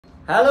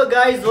Hello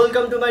guys,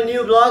 welcome to my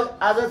new blog.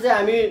 आज चाहिँ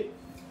हामी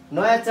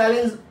नयाँ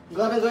च्यालेन्ज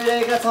गर्न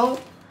गइरहेका छौँ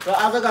र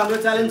आजको हाम्रो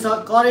च्यालेन्ज छ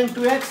करेन्ट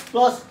 2x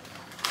प्लस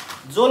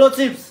जोलो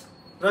चिप्स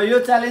र यो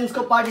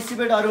च्यालेन्जको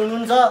पार्टिसिपेटहरू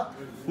हुनुहुन्छ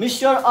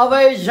मिस्टर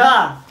अभय झा,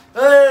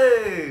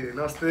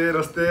 नमस्ते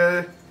नमस्ते,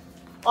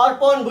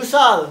 अर्पण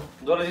भुषाल,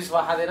 जोलो चिप्स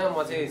खाँदैन, म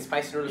चाहिँ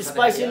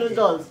स्पाइसी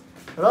नुडल्स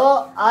र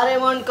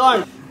आर्यमन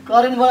कन्ट।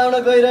 करेन्ट बनाउन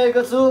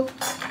गइरहेको छु।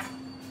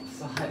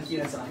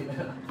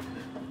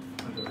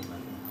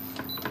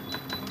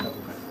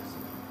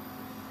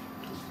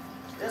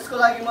 यसको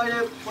लागि मैले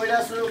पहिला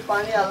सुरु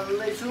पानी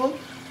हाल्दैछु।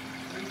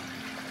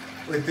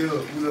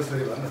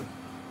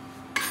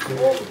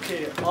 ओके,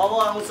 अब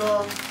आउँछ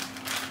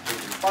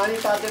पानी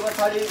ताते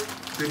पछाडि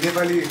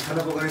नेपाली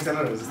खाना पकाउने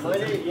च्यानलहरु जस्तो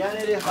मैले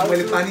यहाँनिर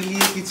मैले पानी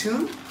लिएकी छु।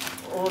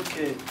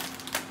 ओके,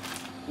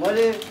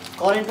 मैले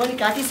करेन्ट पनि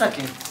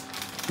काटिसकेँ।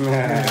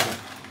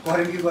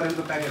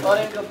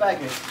 करेन्टको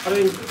प्याकेट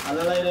हाल्न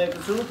लागिरहेको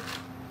छु।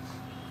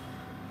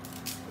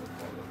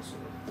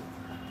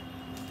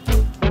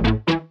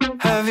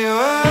 Have you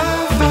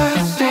ever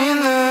seen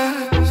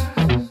this?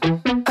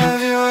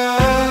 Have you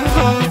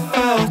ever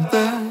felt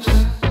this?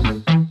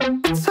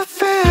 It's a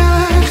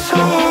feeling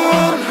so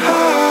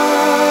unheard.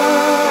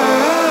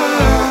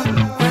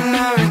 When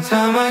every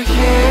time I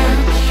hear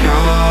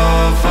your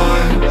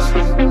voice,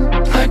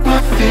 like my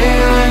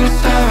feelings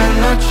having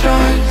no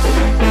choice.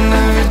 And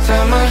every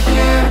time I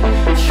hear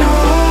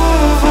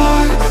your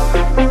voice,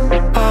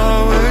 I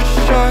wish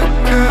I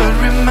could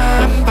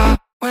remember.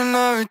 When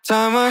every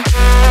time I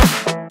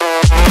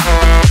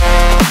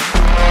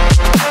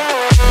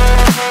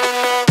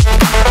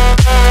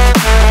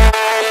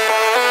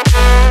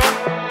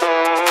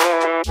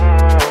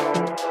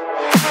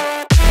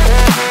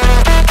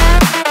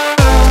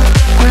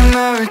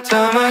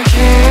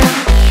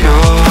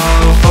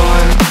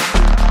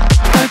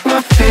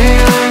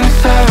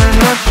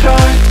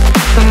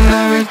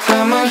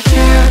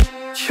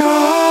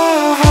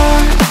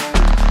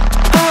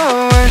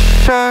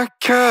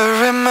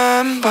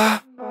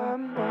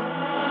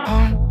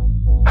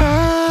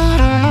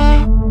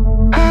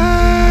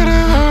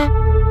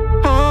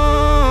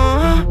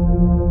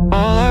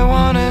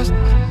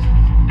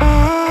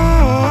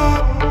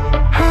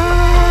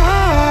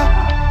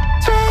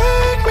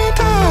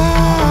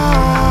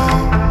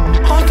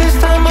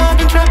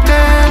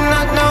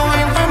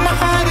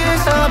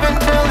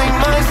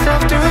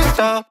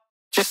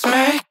just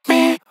make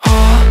me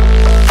whole.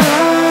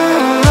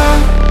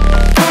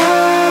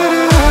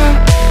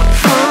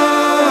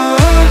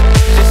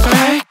 Just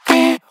make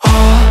me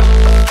whole.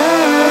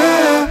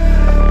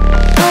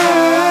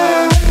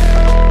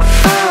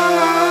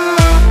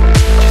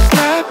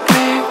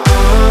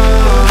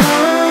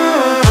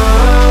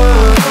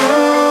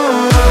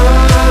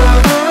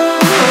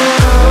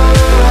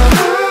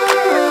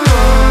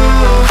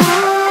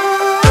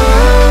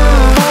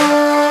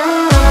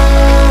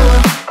 let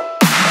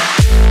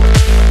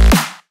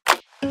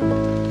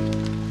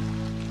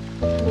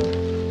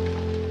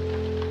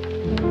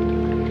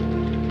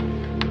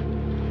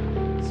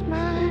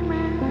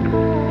me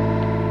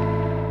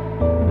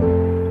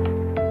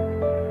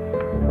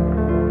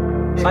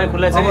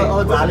खुल्ला छ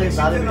झाले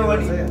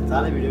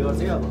video गर्छ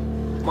कि अब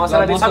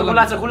मसला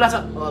खुल्ला छ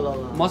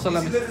मसला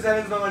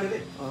challenge नगर्नेले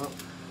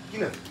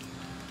किन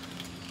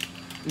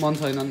मन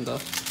छैन नि त।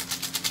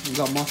 ल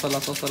मसला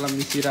ससला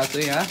मिसिरा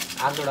चाहिँ यहाँ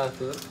आठवटा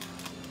जस्तो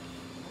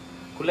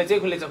खुल्लै छ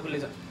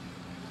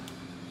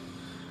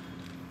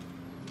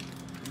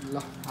ल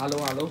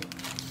हालो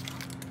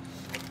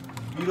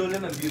बिरोले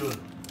न बिरोल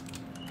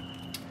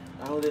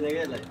आउँदैन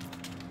क्या यसलाई।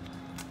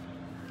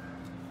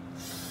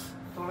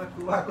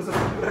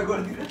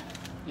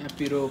 यहाँ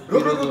पिरो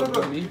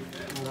जोड्नु नि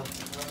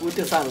ऊ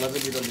त्यो सानोलाई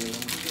चाहिँ बिरो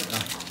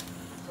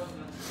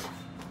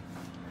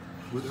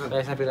लिएर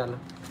पैसा पिराल्नु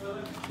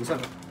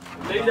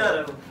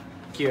ल्याइरहेको।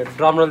 के हो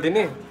ड्रम रोल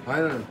दिने?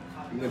 होइन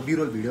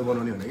बिरोल भिडियो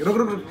बनाउने भने रुक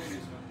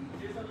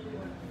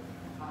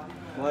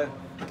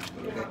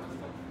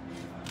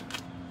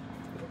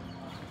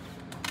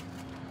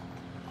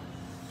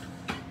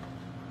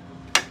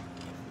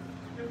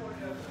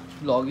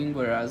भ्लगिङ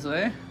भइरहेछ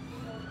है।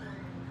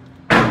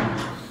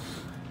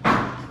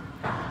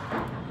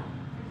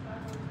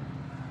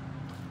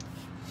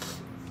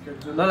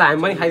 ल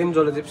हामी पनि खाइदिउँ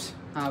जोलो चिप्स।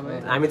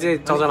 हामी चाहिँ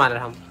चौचा मारेर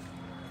खाऊँ।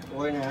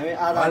 होइन, हामी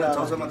आधा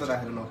चौचमा त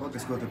राखेर नखाऊ,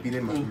 त्यसको त पिरै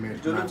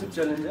जोलो चिप्स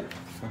च्यालेन्ज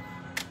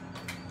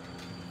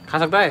खा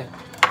सकता है?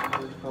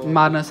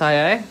 मानस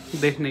आया है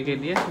देखने के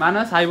लिए।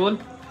 मानस हाय बोल।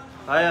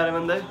 हाय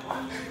आर्यमन दाई।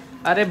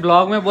 अरे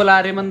ब्लॉग में बोला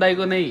आर्यमन दाई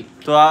को नहीं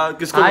तो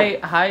किसको?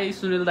 हाय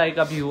सुनील दाई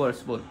का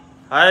व्यूअर्स बोल।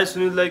 हाय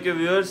सुनील दाई के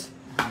व्यूअर्स,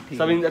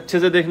 सब अच्छे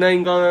से देखना है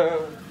इनका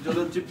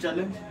जोलो chips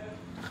challenge.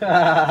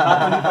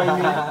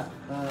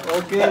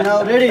 Okay, now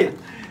ready.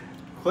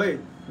 खोइ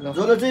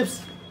जोलो चिप्स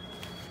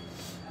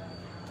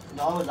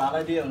नाउ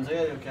झाला दिए हुन्छ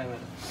क्या यो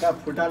क्यामेरा क्या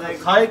फुटालाई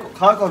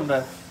खा कौन रहा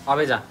है?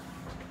 अबे जा।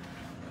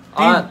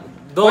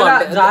 2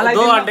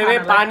 घंटे में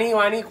पानी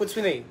वानी कुछ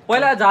भी नहीं।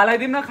 पहिला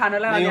झालाइदिउँ न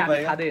खानालाई, अनि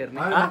हामी खाँदै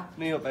हेर्ने।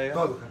 नहीं हो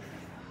पाएगा।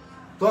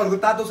 तँहरुको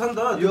तातो छ नि त,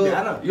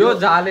 यो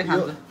झाले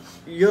खान्छ।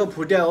 यो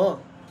फुट्या हो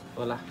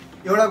होला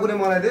एउटा कुनै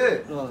मलाई दे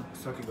अँ।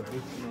 सकिगयो नि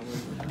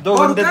 2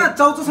 घण्टे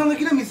चाउचाउसँग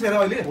किन मिसेर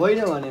अहिले होइन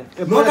भने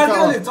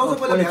नकाट्यो चाउचाउ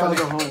पहिला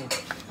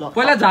भ्यायो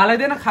पहिला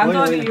झालाइदेन खान्छ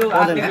अनि यो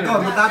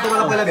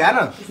तातोवाला पहिला भ्या न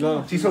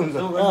चिसो हुन्छ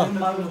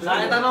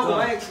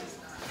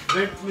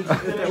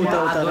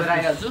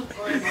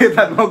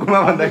यता नघुमा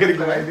भन्दाखेरि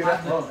घुमाइदिएर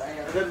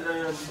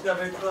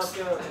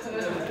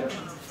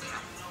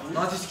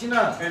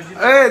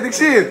ए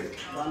दीक्षित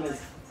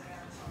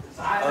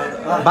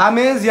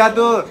बामेज या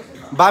तो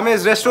बामेज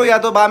रेस्ट्रो या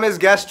तो बामेज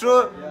गैस्ट्रो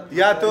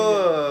या तो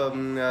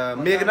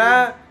मेघना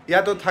या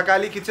तो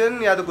थकाली किचन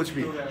या तो कुछ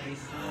भी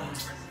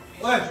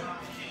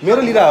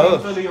मेरो लिरा हो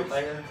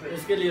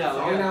यसकै लिएर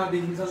हो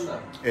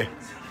ए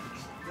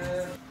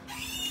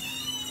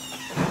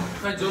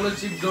खै जोलो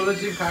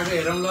चिप खाएको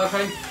हेरौँ ल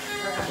खै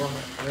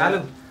खानु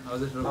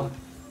हजुर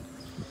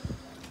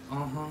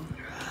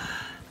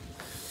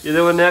ये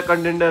देखो नया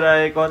कंटेंटर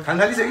आया एक और खान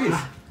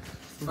थालिसकिस्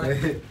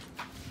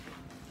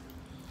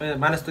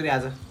मानस तू भी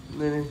आजा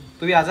नहीं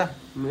तू भी आजा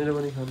मेरे को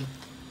नहीं खाना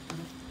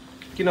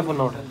किन फोन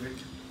नउठा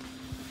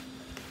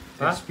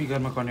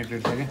स्पिकरमा कनेक्टेड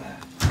छ के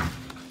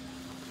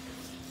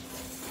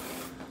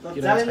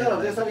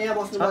च्यालेन्जरहरु यसरी यहाँ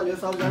बस्नु पर्यो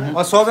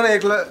सबजना सबजना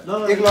एक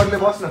लटले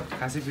बस न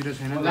खासै पिरो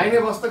छैन लाइनै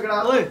बस त केटा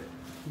ओइ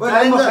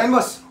लाइन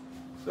बस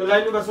तो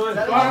लाइन में बस ओए त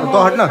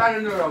हट न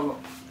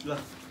ल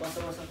बस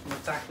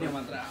चाख्ने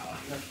मात्र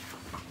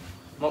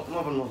म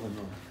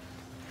पनि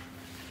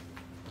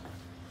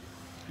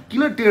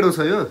किन टेढो छ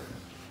यो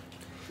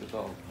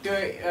त्यो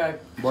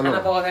खाना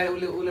पकाउँदा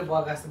उले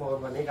बगास बगाउनु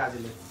पर्ने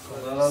काजुले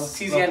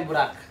सिजिएन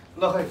बुराक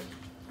ल खै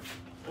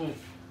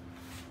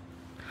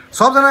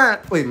सबजना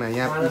ओइ मा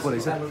यहाँ उको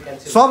रहेछ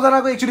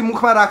सबजनाको एक्चुअली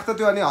मुखमा राख्छ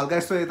त्यो अनि हल्का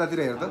यस्तो यतातिर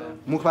हेर त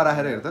मुखमा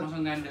राखेर हेर त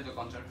मसँग गान्डे त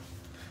कन्सर्ट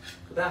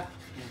उता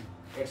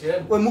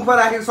एक्सिडेन्ट ओइ मुखमा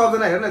राखेर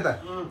सबजना हेर न यता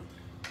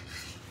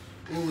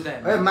उ उता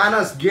ए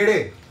मानस गेडे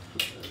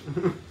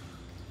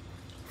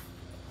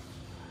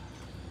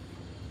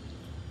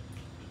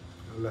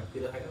ल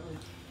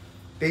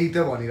त्यही त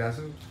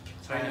भनिरहेछु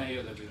छैन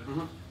यो त पिरो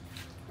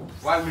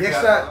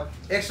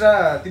एक्स्ट्रा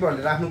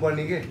तिमीहरूले राख्नु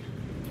पर्ने के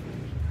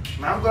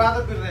नामको रातो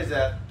पिरो रहेछ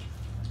यार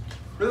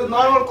यो त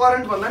नर्मल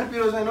करेन्ट भन्दा नि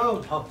पिरो छैन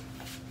हौ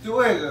त्यो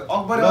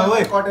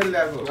अकबरे कटेल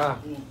ल्याएको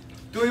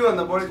त्यो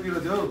भन्दा बढी पिरो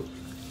थियो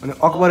अनि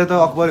अकबरे त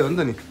अकबरे हो नि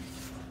त नि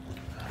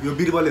यो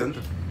बिरबले हो नि त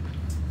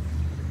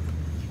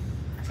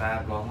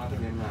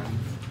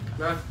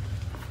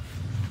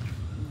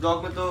जग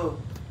में तो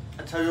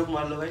अच्छा जोक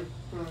मार लो भाई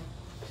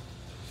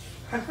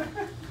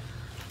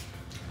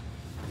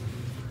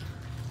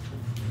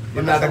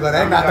नाटक गरे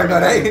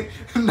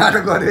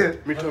नाटक गरे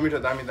मिठो मिठो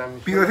दामी दामी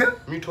पिरो थियो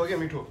मिठो के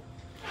मिठो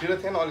पिरो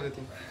थिएन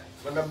अलिकति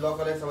मतलब ब्लॉक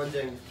वाले समझ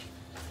जाएंगे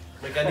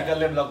मैकेनिकल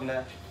ने ब्लॉक ना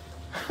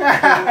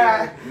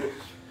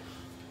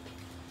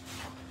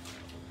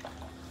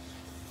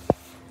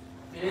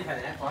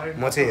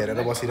म चाहिँ हेरेर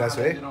बसिरहेको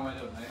छु है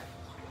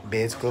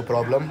भेजको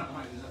प्रब्लम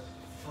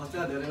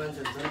हस्टेल धेरै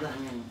मान्छे हुन्छ नि त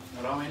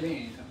रमाइलो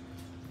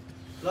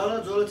ल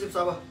जोलो चिप्स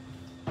अब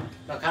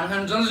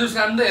खानु जन जुस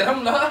खानु त हेरौँ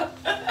ल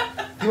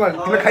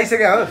तिमीले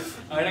खाइसक्यो हो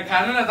होइन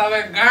खानु न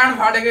तपाईँ गाँड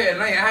फाटेको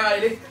हेर्न यहाँ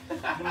अहिले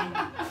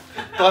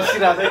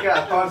तर्सिरहेको छ क्या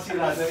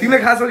तर्सिरहेको छ तिमीले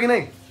खाछौ कि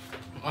नै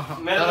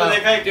मैंने तो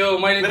देखा है त्यो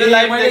मैंने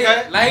लाइव देखा है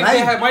लाइव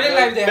देखा मैंने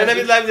लाइव देखा मैंने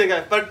भी लाइव देखा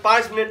है पर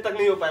 5 मिनट तक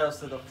नहीं हो पाया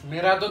उससे तो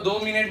मेरा तो 2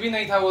 मिनट भी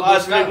नहीं था वो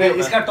 5 मिनट नहीं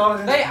इसका टॉल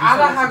नहीं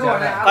आधा खाको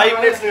भने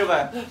 5 मिनट्स नहीं हो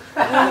पाया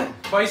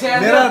पैसे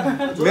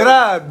मेरा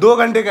 2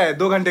 घंटे का है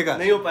 2 घंटे का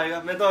नहीं हो पाएगा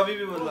मैं तो अभी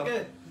भी बोल रहा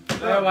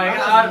हूँ भाई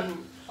और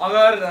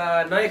अगर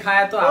नहीं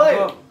खाया तो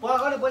आपको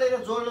पकाउने पहिले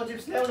जोलो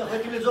चिप्स ल्याउ न खै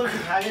तिमीले जोलो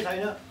चिप्स खाएकै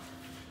छैन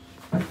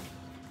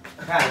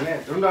खाने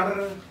झुन्ड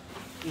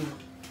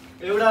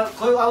एउटा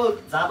खोइ अब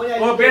झा पनि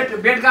वो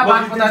बेड का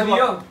बात बता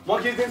दियो म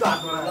खिच्दिन्छु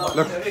हातमा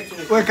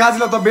ओए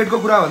काजला त बेडको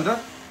कुरा भन्छ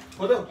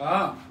खोज्यो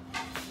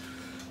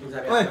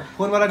ओए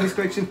फोनवाला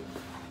डिस्को एकछिन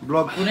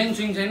ब्लग कुनै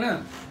स्विङ छैन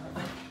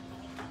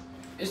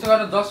यस्तो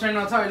गरेर 10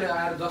 मिनेट छ अहिले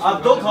आएर 10 अब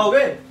दो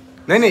खाओगे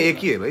नहीं नहीं एक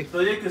ही है भाई तो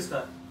ये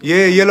किसका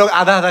ये लोग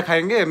आधा आधा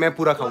खाएंगे मैं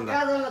पूरा खाऊंगा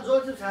क्या जाना जोलो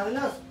चिप्स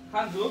खाँदैनस्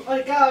खान्छु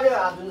अनि कहाँ अरे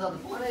हात धुन्छ त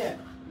पकाउने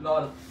ल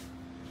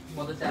म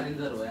त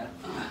च्यालेन्जर हो यार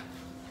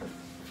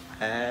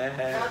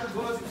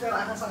जोलो चिप्स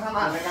राखा सखामा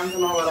हाल्ने काम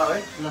चाहिँ नगर है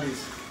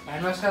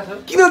ह्यान्डवास खा छ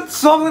किन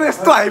सबले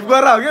यस्तो हाइप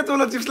गरेर हो क्या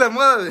चोलो चिप्सलाई म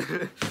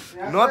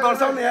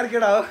नतर्साउ न यार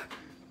केटा हो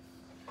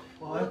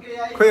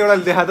खोइ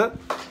एउटाले देखा त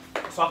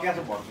सकिया छ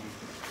भर्नु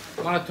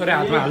मलाई थोरै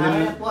हातमा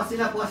हाल्दिनु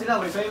पसिना पसिना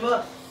भइसक्यो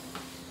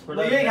म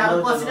यही खानु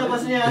पसिना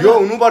पसिना यो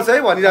हुनुपर्छ है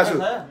भनिरहेको छु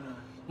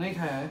नै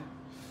खाए है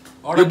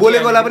यो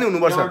बोलेकोला पनि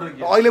हुनुपर्छ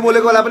अहिले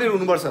बोलेकोला पनि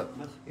हुनुपर्छ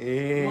ए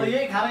म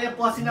यही खाएर यहाँ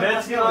पसिना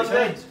पसिना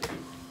भइसक्यो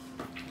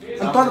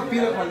त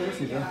पिरो खानुहोस्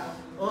नि त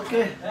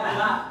ओके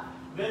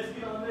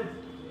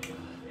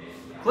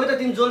खोइ त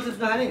तिमी जोल चिप्स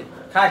नखाने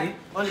खा नि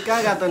अनि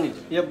कहाँ गएको त नि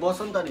यहाँ बस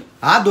नि त नि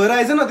हात धोएर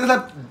आइज न त्यसलाई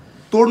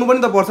तोड्नु पनि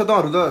त पर्छ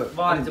तँहरू त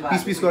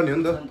पिस पिस गर्ने हो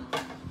नि त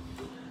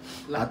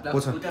हात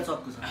पोछ उता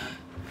चक्कु छ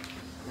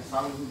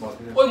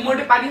ओइ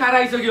मोटे पानी खाएर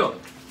आइसक्यो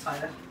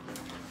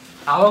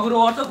हावाको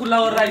रोवर त खुल्ला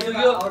गरेर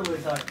आइसक्यो आउट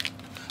भइसक्यो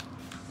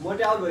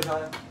मोटे आउट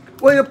भइसक्यो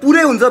ओ यो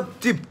पुरै हुन्छ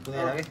चिप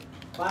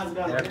 5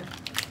 ग्राम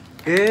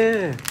ए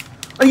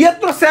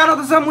यत्रो सानो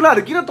त छ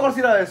मुलाहरू किन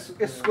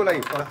तर्सिरहेको यसको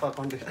लागि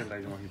कन्टेस्टेन्ट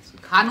लागि म खिच्छु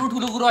खानु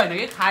ठुलो कुरो होइन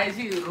कि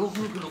खाएपछि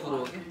रोक्नु ठुलो कुरो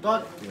हो कि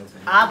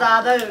आधा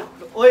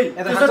ओइ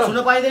त्यसो छुन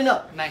पाइदैन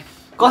नाइ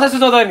कसै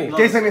सुझाउँदा नि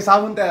केही छैन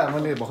साबुन त्यहाँ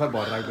मैले भर्खर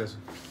भर राख्दैछु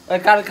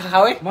कार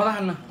खाऊ है म त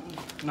खान्न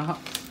नह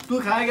तु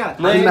खाएका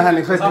किन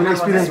नखाने खै तिम्रो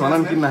एक्सपिरियन्स भन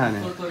न किन नखाने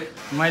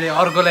मैले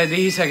अर्कोलाई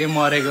देखिसकेँ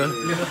मरेको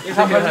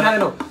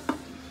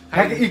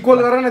इक्वल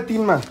गर न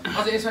 3 मा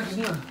अझ यसमा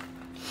खिच्नु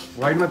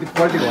वाइडमा त्यो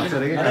क्वालिटी भन्छ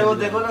रे अरे वो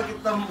देखो न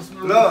कितना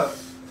ल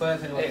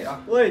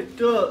ओइ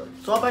त्यो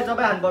चपाइ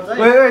हान्नुपर्छ है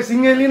ओइ ओइ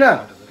सिंगै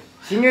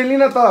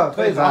लिन त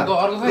खै जा अर्को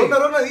खै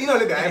रोक्न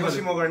यिनीहरूले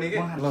भ्याएपछि म गर्ने के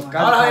म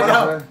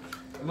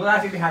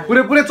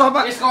पुरै पुरै चपा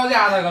यसको अझै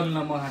आधा गर्नु न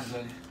म खान्छु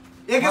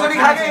एकैचोटी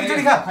खा के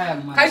एकचोटी खा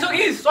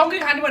खाइसकि सँगै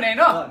खाने भने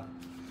होइन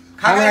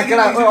खा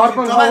केरा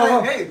अर्पण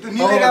ए तु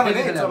निलेगा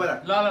भने चपेर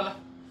ल ल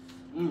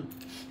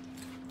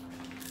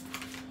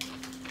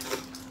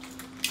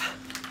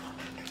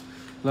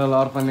ल ल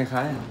अर्पणले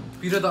खाए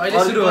पिरो त अहिले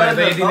सुरु भयो त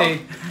यति नै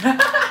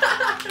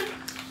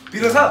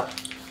पिरो छ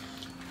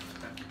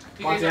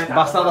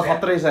बास्ता त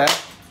खत्रै छ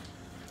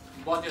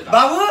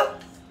बाबु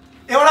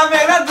एउटा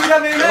मेघना दुईटा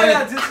मेघना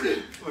छ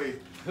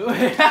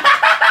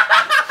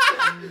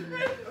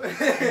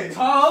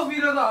हौ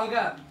पिरो त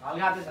हल्का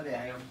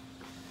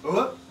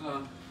हो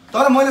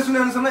तर मैले सुने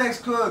अनुसारमा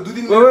यसको 2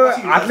 दिन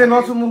हातले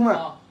नछु मुखमा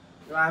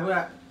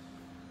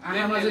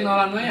आमामा चाहिँ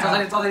नलानु है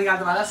चदरी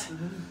काट्नु भालास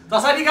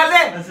दसैँ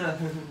निकाल्ने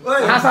ओइ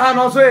खासा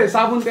नछु है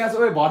साबुन त्यहाँ छ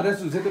ओइ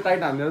भर्दैछु चाहिँ त्यो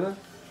टाइट हान्दियो त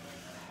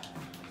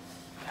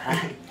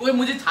ओइ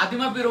मुझे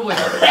छातीमा पिरो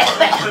भयो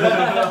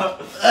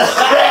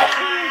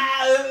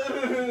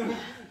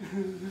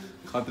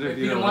खत्रै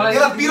पिरो पिरो मलाई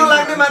यो पिरो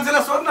लाग्ने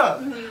मान्छेलाई सोध्न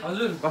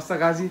हजुर कस्ता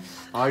गाजी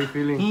हाउ यु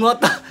फिलिङ म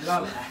त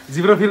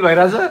जिब्रो फिल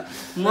भइराछ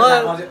म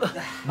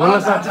बोल्न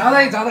सक्छ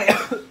जाँदै जाँदै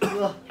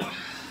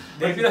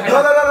देखिरा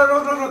ल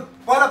रोक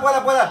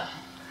पहिला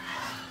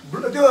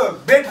त्यो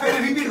बेड फेरि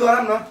रिपिट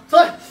गरौँ न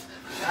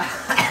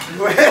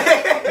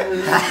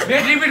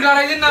बेड रिपिट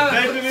गराइदिनु न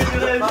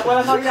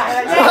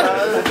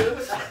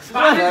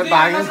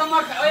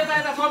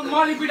म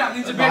रिपिट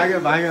हालिदिन्छु बेड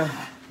भाग्यो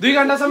 2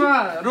 घण्टासम्म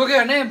रोक्यो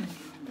भने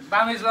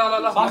बामेज ल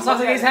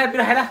केही छैन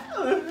पिरो खाएर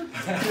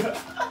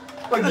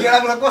गेडा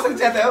मलाई कसरी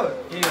च्याते हो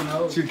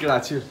छिर केडा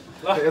छिर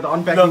यो त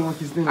अनप्याकिङ म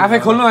खिच्दिन आफै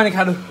खोल्नु अनि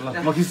खानु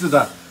म खिच्छु त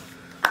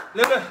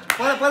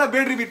पहिला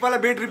बेड रिपिट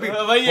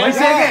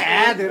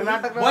भइसक्यो धेरै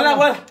नाटक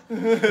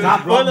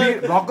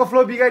भ्लगको फ्लो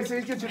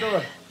बिगाइसक्यो के छिटो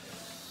गर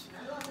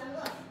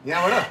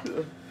यहाँबाट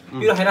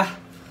पिरो खाएर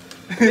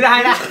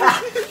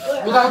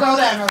उता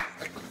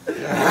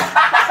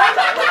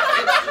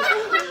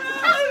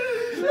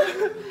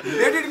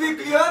Let it be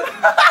clear.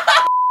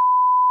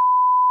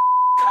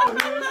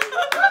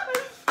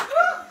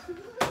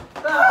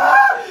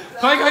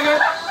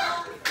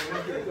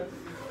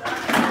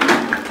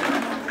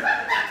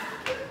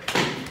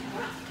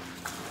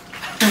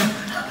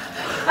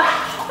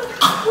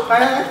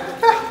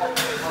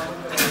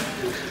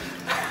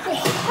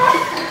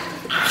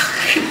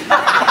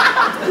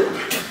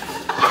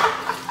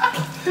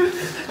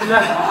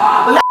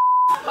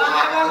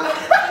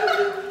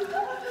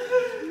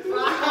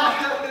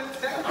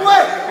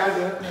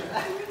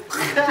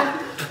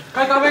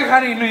 खै तपाईँ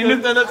खाने हिँड्नु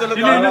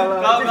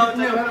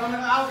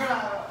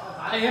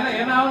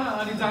हेर्न आउन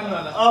अनि जानु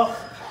होला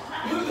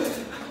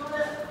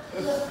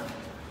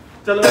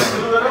चलो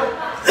शुरू करो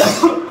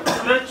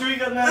पूरा चुई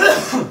करना है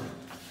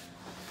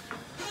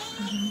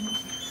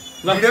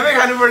भिडियोमै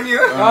खानु पर्ने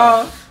हो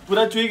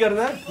पूरा चुई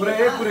करना है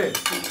पुरै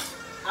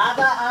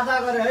आधा आधा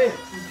करे है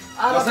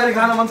कसरी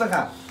खान मन छ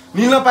खा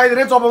निल्न पाइदिएर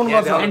चपाउनु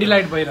पर्छ एन्टी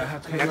लाइट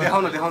भइरहेको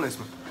देखाउन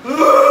यसमा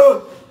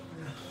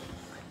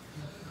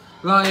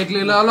ल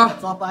एकले ल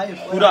चपा है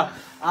पुरा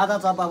आधा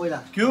चपा पहिला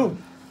क्यों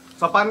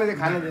चपार्ने चाहिँ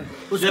खाने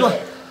उसको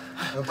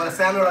पहिला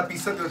सानो एउटा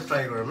पिस छ त्यो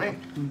ट्राई गरौँ है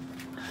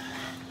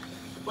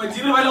ओइ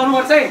जिब्रो भाइ लाउनु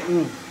पर्छ है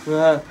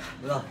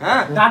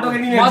डाटो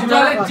किनि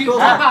मजाले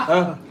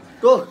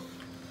तो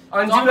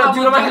अनि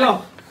जिब्रोमा खेलौ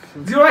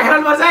जिब्रोमा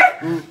खेल्नु पर्छ है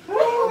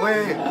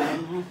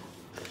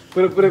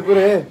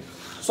पुरै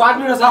स्वाद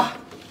मिठो छ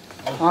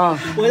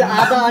पहिला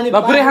आधा अनि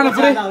पुरै खानु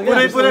पुरै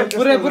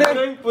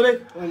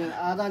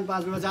आधा अनि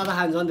 5 मिनट ज्यादा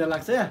खान्छ भने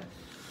लाग्छ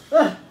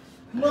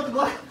म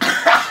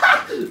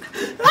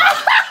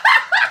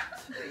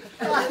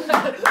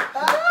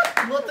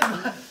त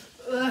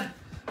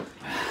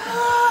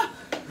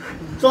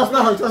चस्मा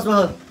खाऊ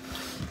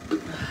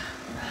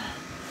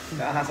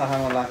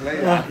साखामा लाग्ला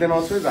हातले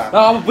नछु है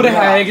अब पुरै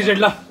खाए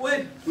एकैचोटि ल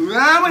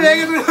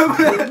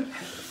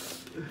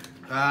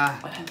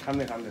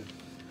खाँदै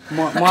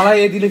मलाई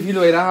यतिले फिल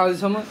भइरहेको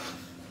अझैसम्म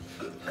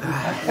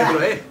यत्रो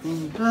है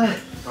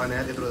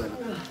यत्रो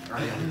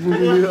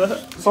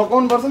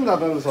सकाउनु पर्छ नि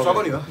तपाईँ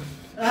सकाउने हो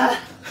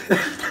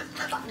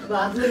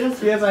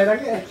पेज आएर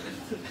के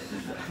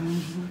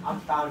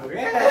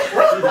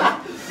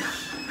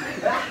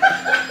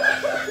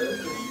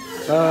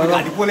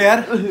घाँटी पोले यार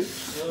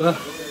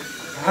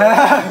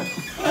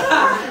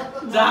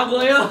जहाँ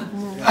गयो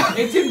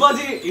एकछिन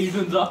पछि हिट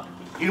हुन्छ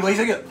हिट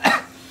भइसक्यो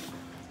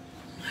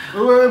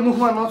ओए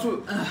मुखमा नछु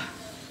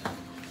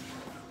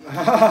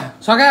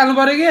सकाइहाल्नु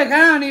पर्यो कि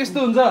कहाँ अनि यस्तो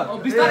हुन्छ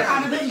बिस्तारै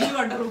खाने त इजी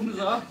घन्टा रोक्नु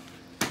छ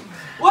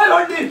ओइ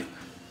भण्डी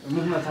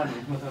मुखमा छाड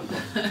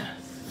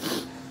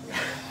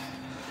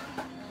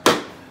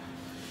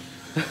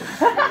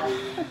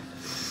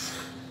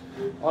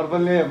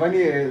अर्पणले पनि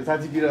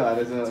साँच्ची पिरो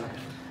हालेछ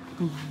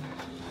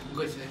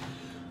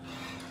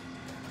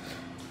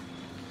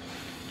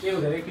के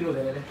हुँदैन किन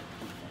हुँदैन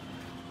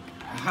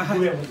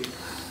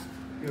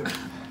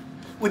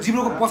ओ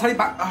जिब्रोको पछाडि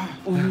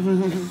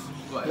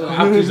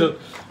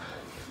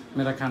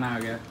मेरा खाना आ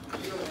गया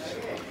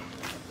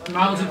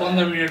आउँछु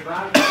 15 मिनटमा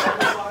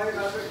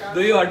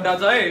 2 घन्टा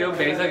छ है यो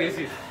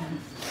भ्याइसकेपछि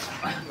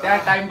त्यहाँ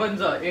टाइम पनि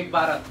छ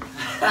 1:12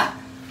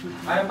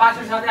 5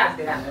 मिनट सधैँ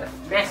हाल्दै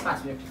म्याक्स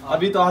 5 मिनट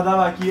अभी तो आधा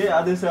बाकी है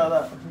आधे से आधा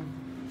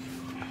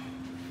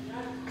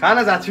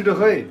खाना जा छिटो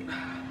खोइ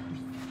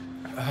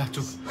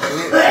चुप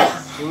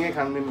सँगै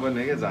खानु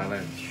पर्ने क्या जाना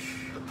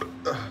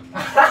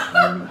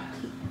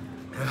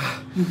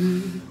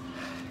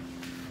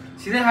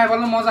सिधै खाए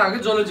बल्ल मजा आयो कि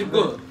जोलो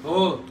चिपको हो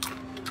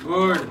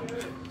गुड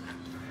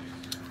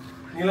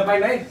निलो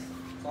पाइन है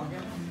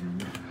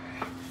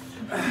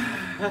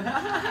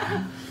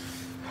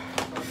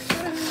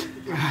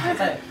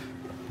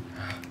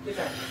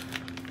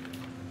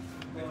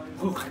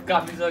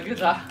कापिसक्यो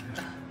त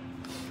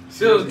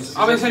त्यो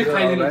अब यसरी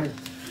खाइदिनु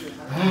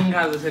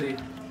खाएको जसरी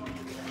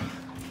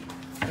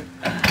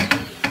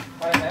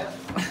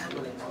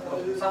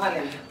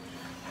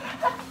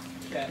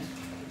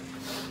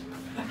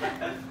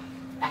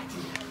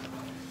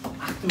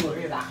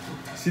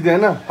सिधै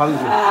होइन फाल्नु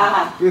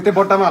यो त्यही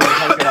बट्टामा हाल्नु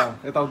फर्केर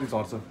यताउति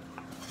झर्छ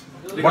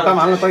बट्टामा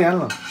हाल्नु त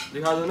हाल्नु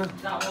देखाउँदैन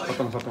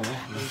सत्तम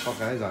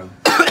पकाए जानु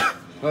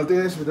ल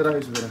त्यो सुतेर ल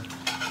सुतेर ल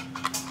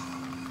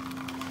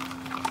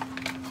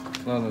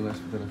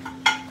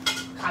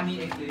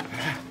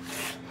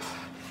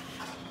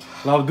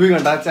अब 2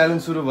 घन्टा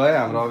च्यालेन्ज सुरु भयो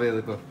हाम्रो अब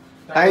यहाँको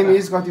टाइम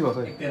इज कति भयो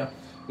खै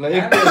ल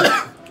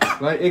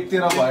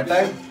 1:13 भयो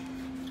टाइम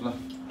ल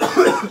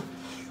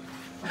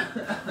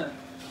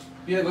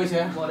बिहे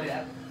गइसक्यो मरे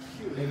यार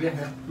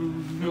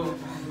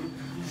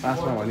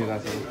सासमा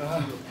भनिरहेछ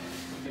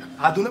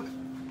हात धुन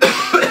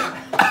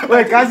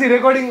ओए काजी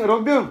रेकर्डिङ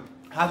रोक्दिउँ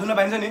हात धुन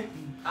पाइन्छ नि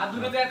हात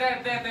धुन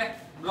त्यहाँ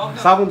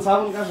साबुन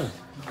कहाँ छ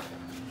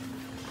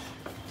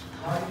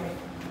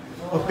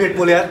ओ पेट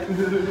पोल्यो यार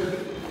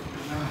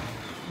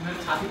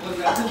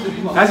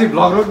काजी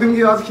भ्लग रोक्दिउँ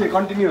कि अझ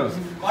कन्टिन्यू होस्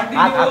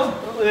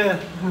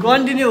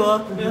कन्टिन्यू हो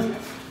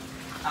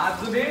हात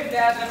धुने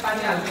त्यहाँ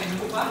पानी हाल्ने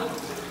मुखमा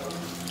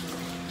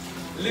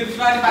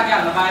लिप्समा पानी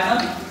हाल्न पाएन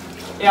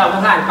ए अब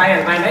पानी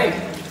हाल्नु पाएन है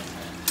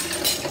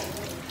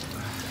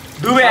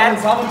डुबे यार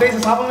साबुन त्यही छ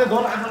साबुनले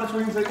धोन आँखामा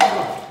छोइन्छ कि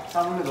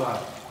साबुनले धोआ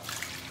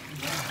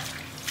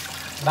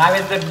बाबे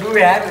त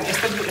डुबे यार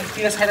यस्तो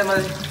किन छैन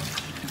मलाई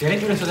धेरै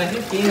किन सोचेको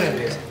थिएँ केही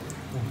रहेछ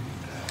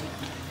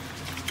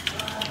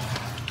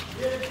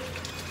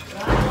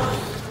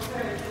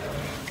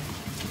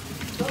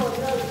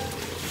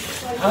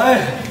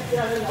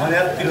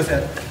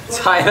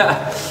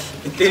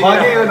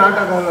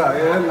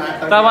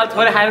तपाईँ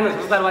थोरै खाएर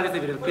कुकरमा त्यस्तो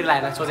भिडियो पिर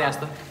लागेन सोचे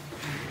जस्तो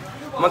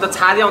म त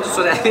छाँदै आउँछु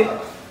सोचेको थिएँ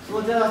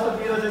सोचे जस्तो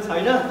पिरो चाहिँ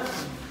छैन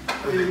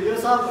यो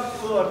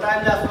सबको टाइम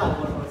ल्याप्समा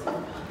हाल्नुपर्छ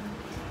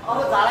अब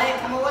झाडा एक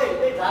ठाउँमा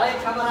गयो झाडा एक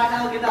ठाउँमा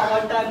राखेको कि त अब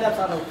टाइम ल्याप्स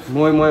हाल्नु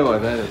मोय भयो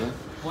त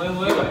मोय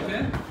भयो के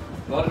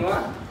गर्नुमा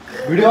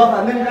भिडियो अफ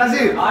हान्दिन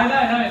काजी हैन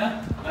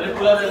अरे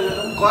पुरा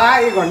कहाँ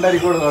 1 घन्टा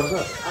रेकर्ड गर्छ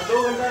 2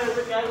 घन्टा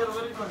चाहिँ क्या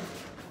गर्नु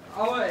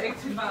अब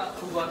एकछिनमा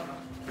उ गर्न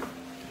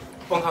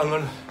पंखा हाल्नु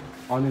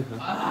आउने छ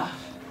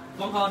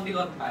पंखा अन्डी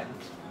गर्न पाएन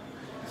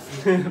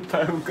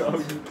टाइम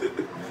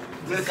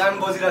काम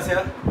बजिरहेछ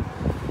यार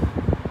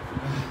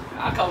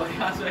आँखा भरि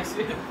आँसु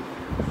आइसक्यो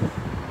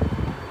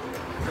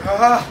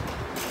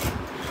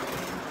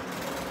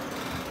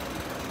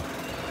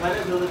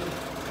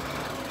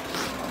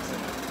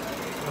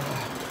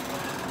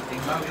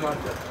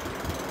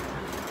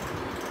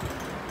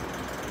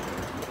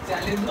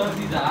च्यालेन्ज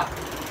गरिदिँदा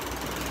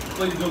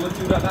कहिले जोको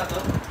चिउरा खा त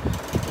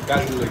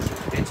गाडी लाग्छ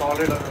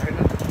चलेर हैन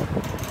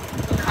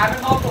खाना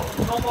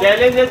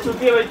च्यालेन्ज चाहिँ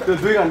छुट्यो भाइ त्यो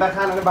 2 घन्टा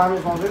खानाले बामे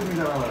पाउँदै 2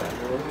 जनाबाट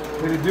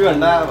फेरि 2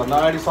 घन्टा भन्दा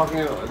अगाडि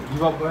सक्ने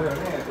गिभ अप गर्यो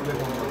भने उसले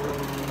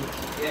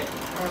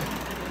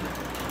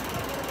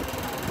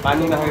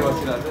पानी नखाइ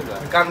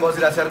बसिरहेछ काम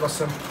बसिरहेछ यार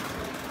कसम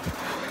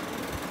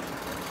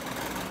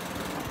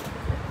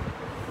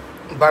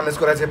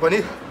बामेसको चाहिँ पनि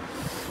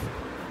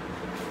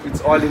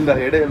it's all in the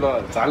head ल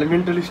झाले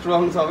मेन्टली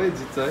स्ट्रङ छ है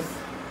जित्छ है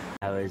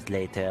Hours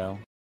later.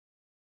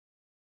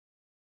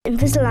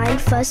 Invisalign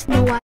first know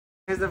why.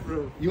 Here's the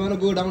proof. You want to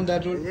go down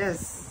that road? Yes.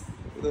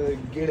 The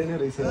gate in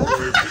race.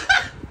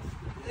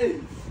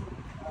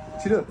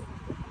 Chiro.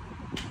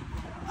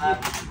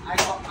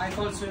 I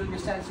called Sunil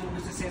Bista and Sunil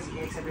Bista says he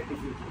accepted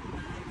defeat.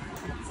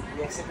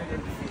 He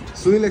accepted defeat.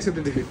 Sunil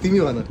accepted defeat. Timi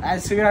bhana. And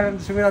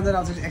Sunil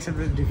also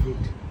accepted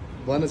defeat.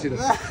 Bhana Chiro.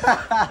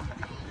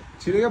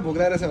 Chiro क्या भोग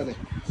रहेछ भने?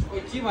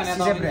 ओइ के भने त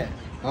Siempre.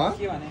 ह?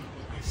 के भने?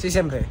 Sí,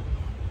 siempre.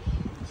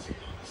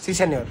 Sí,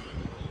 señor.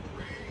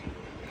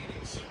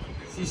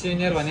 Sí,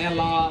 senior भने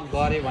ल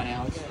गरे भने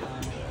आउँछ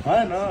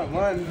हैन म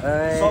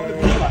सबले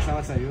बुझ्ने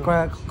भाषामा चाहियो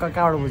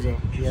कहाँबाट बुझ्यौ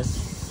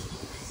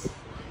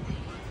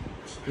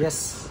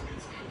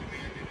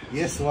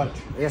yes what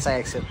yes I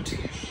accept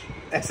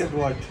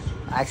what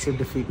I accept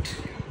defeat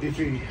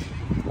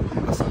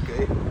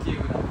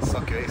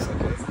सक्यो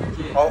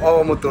अब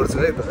म तोड्छु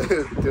है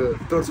त्यो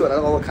तोड्छु होला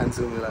अब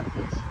खान्छु मलाई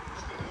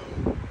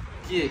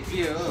के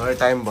हो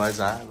टाइम भयो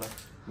जा ल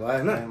भयो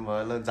हैन टाइम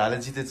भयो ल झाले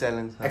जिते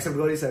च्यालेन्ज एक्सेप्ट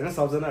गरिस हैन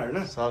सबजना हैन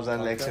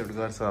सबजनाले एक्सेप्ट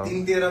गर्छ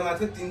 3:13 मा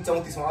थियो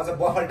 3:34 मा अझ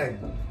बफर टाइम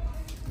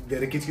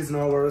धेरै किचकिच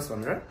नगरोस्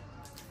भनेर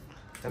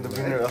and the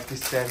winner of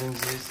this challenge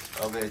is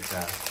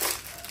Abeja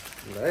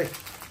right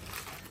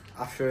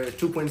after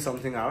 2 point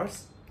something hours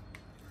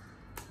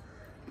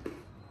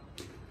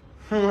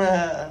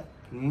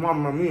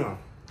mamma mia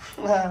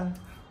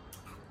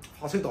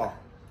how's it all